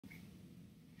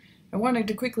I wanted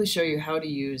to quickly show you how to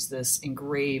use this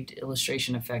engraved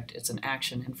illustration effect. It's an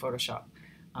action in Photoshop.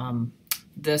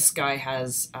 This guy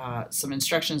has some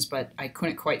instructions, but I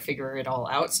couldn't quite figure it all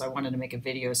out, so I wanted to make a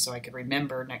video so I could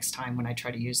remember next time when I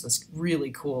try to use this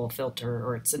really cool filter,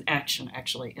 or it's an action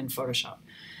actually in Photoshop.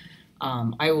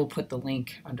 I will put the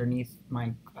link underneath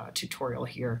my tutorial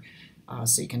here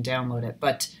so you can download it.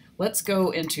 But let's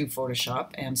go into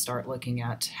Photoshop and start looking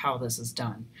at how this is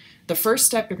done. The first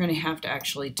step you're going to have to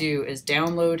actually do is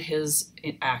download his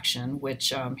action,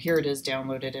 which here it is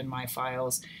downloaded in my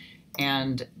files.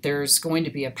 And there's going to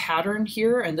be a pattern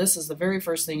here, and this is the very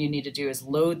first thing you need to do is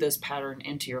load this pattern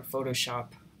into your Photoshop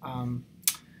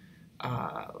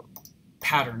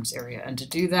patterns area. And to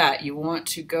do that, you want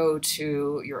to go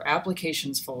to your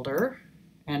applications folder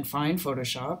and find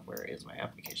Photoshop. Where is my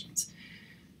applications?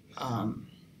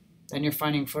 Then you're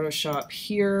finding Photoshop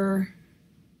here.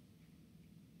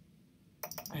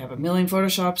 I have a million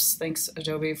Photoshops. Thanks,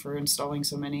 Adobe, for installing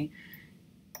so many.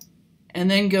 And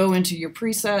then go into your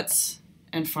presets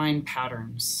and find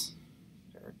patterns.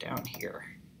 They're down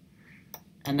here.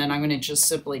 And then I'm going to just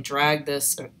simply drag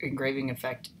this engraving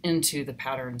effect into the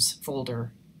patterns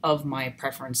folder of my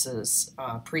preferences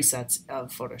presets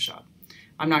of Photoshop.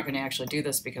 I'm not going to actually do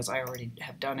this because I already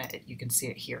have done it. You can see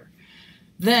it here.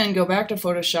 Then go back to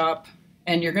Photoshop,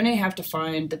 and you're going to have to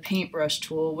find the paintbrush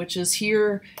tool, which is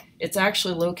here. It's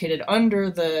actually located under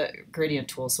the gradient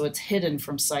tool, so it's hidden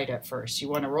from sight at first. You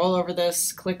want to roll over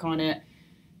this, click on it,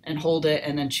 and hold it,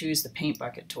 and then choose the paint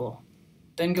bucket tool.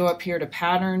 Then go up here to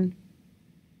pattern,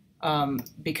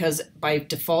 because by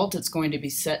default it's going to be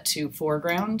set to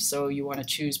foreground, so you want to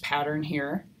choose pattern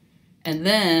here. And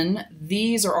then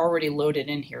these are already loaded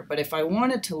in here, but if I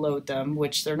wanted to load them,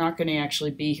 which they're not going to actually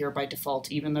be here by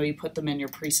default, even though you put them in your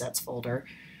presets folder,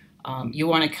 you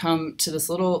want to come to this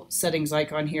little settings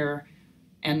icon here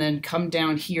and then come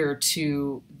down here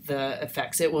to the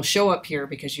effects. It will show up here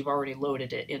because you've already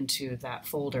loaded it into that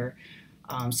folder.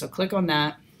 So click on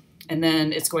that, and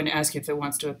then it's going to ask you if it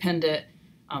wants to append it.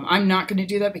 I'm not going to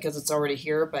do that because it's already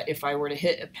here, but if I were to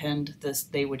hit append this,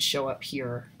 they would show up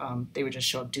here. They would just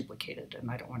show up duplicated,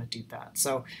 and I don't want to do that.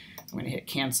 So I'm going to hit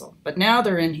cancel. But now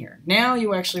they're in here. Now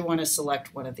you actually want to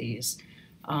select one of these.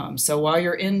 So while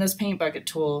you're in this paint bucket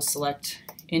tool, select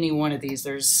any one of these.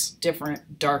 There's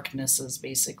different darknesses,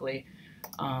 basically.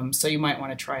 So you might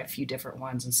want to try a few different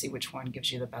ones and see which one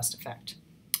gives you the best effect.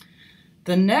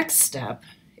 The next step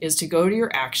is to go to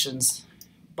your actions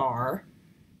bar.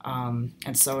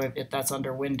 And so if that's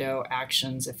under window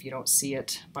actions, if you don't see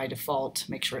it by default,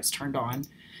 make sure it's turned on.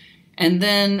 And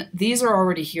then these are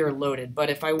already here loaded,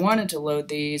 but if I wanted to load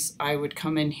these, I would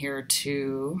come in here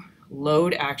to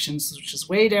load actions, which is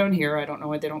way down here. I don't know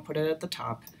why they don't put it at the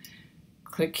top.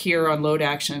 Click here on load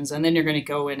actions, and then you're going to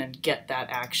go in and get that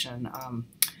action.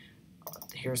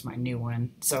 Here's my new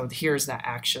one. So here's that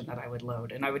action that I would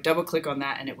load, and I would double click on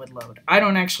that and it would load. I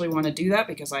don't actually want to do that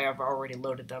because I have already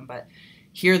loaded them, but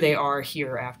here they are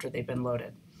here after they've been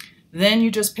loaded. Then you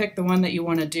just pick the one that you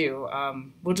want to do.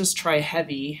 We'll just try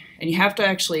heavy, and you have to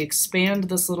actually expand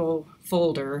this little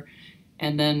folder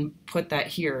and then put that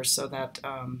here so that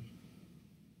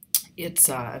it's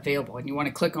available. And you want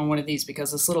to click on one of these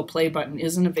because this little play button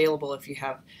isn't available if you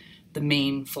have the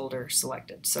main folder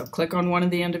selected. So click on one of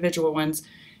the individual ones.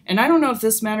 And I don't know if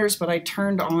this matters, but I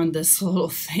turned on this little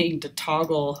thing to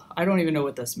toggle. I don't even know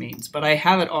what this means, but I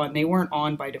have it on. They weren't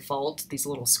on by default, these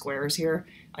little squares here.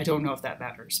 I don't know if that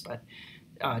matters, but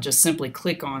just simply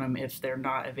click on them if they're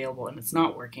not available and it's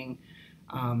not working.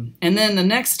 And then the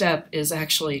next step is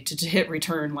actually to hit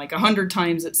return like 100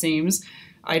 times, it seems.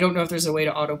 I don't know if there's a way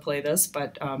to autoplay this,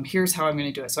 but here's how I'm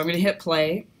going to do it. So I'm going to hit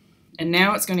play, and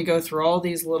now it's going to go through all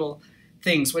these little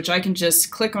things, which I can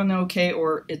just click on the OK,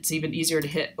 or it's even easier to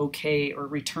hit OK or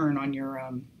return on your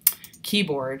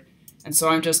keyboard. And so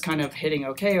I'm just kind of hitting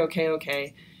OK, OK,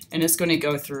 OK, and it's going to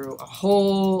go through a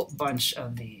whole bunch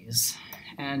of these.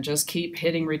 And just keep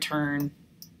hitting return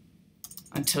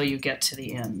until you get to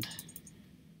the end.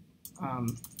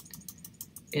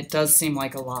 It does seem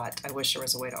like a lot. I wish there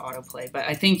was a way to autoplay, but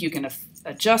I think you can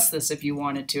adjust this if you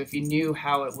wanted to. If you knew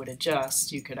how it would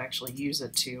adjust, you could actually use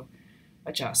it to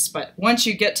adjust. But once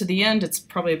you get to the end, it's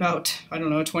probably about, I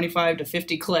don't know, 25 to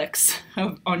 50 clicks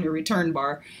on your return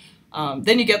bar.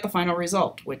 Then you get the final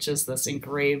result, which is this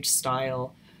engraved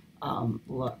style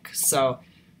look. So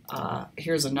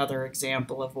here's another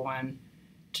example of one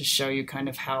to show you kind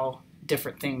of how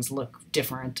different things look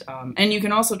different. And you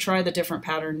can also try the different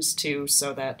patterns too,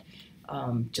 so that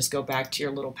just go back to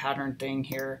your little pattern thing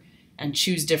here and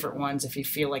choose different ones if you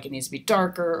feel like it needs to be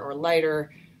darker or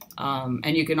lighter.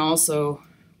 And you can also,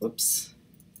 whoops,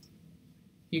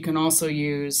 you can also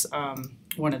use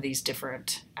one of these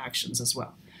different actions as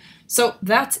well. So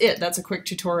that's it. That's a quick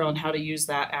tutorial on how to use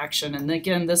that action. And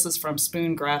again, this is from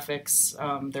Spoon Graphics,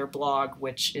 their blog,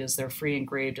 which is their free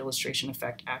engraved illustration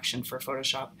effect action for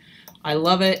Photoshop. I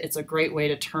love it. It's a great way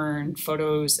to turn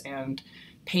photos and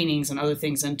paintings and other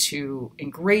things into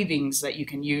engravings that you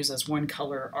can use as one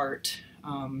color art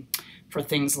for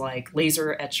things like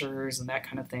laser etchers and that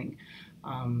kind of thing.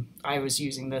 I was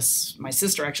using this, my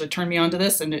sister actually turned me onto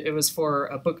this, and it was for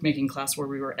a bookmaking class where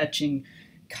we were etching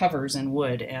covers in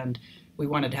wood, and we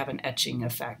wanted to have an etching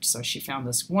effect. So she found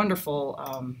this wonderful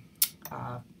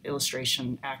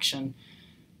illustration action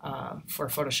for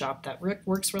Photoshop that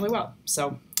works really well.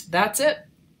 So that's it.